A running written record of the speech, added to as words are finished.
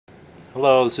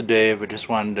Hello, this is Dave. I just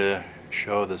wanted to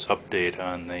show this update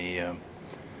on the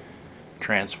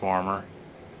transformer.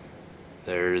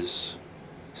 There's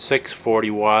 6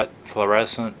 40-watt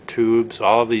fluorescent tubes.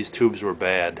 All of these tubes were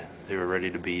bad. They were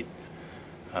ready to be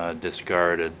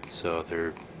discarded, so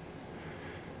they're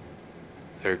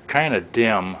kind of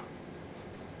dim,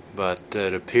 but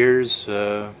it appears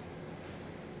they're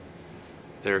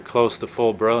close to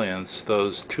full brilliance.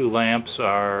 Those 2 lamps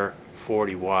are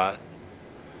 40-watt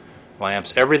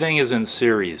lamps. Everything is in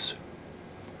series.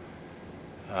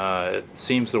 It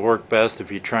seems to work best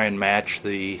if you try and match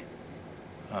the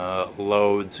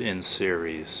loads in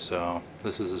series. So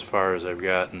this is as far as I've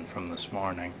gotten from this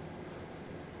morning.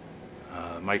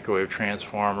 Microwave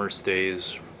transformer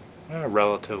stays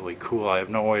relatively cool. I have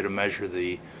no way to measure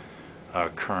the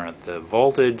current. The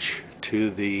voltage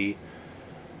to the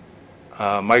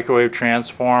microwave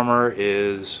transformer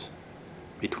is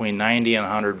between 90 and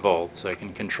 100 volts. I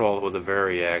can control it with a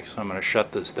variac, so I'm going to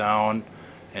shut this down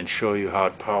and show you how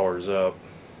it powers up.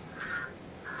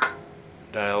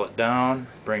 Dial it down,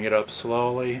 bring it up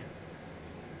slowly,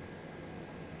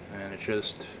 and it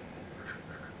just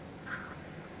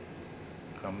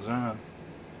comes on.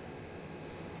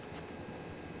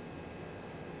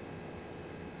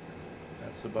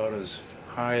 That's about as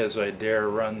high as I dare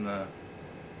run the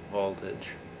voltage.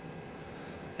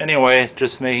 Anyway,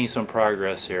 just making some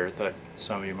progress here. Thought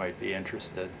some of you might be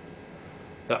interested.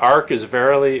 The arc is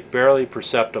barely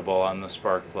perceptible on the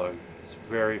spark plug. It's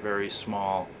very, very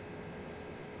small.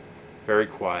 Very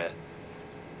quiet.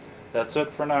 That's it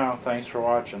for now. Thanks for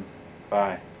watching.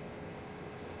 Bye.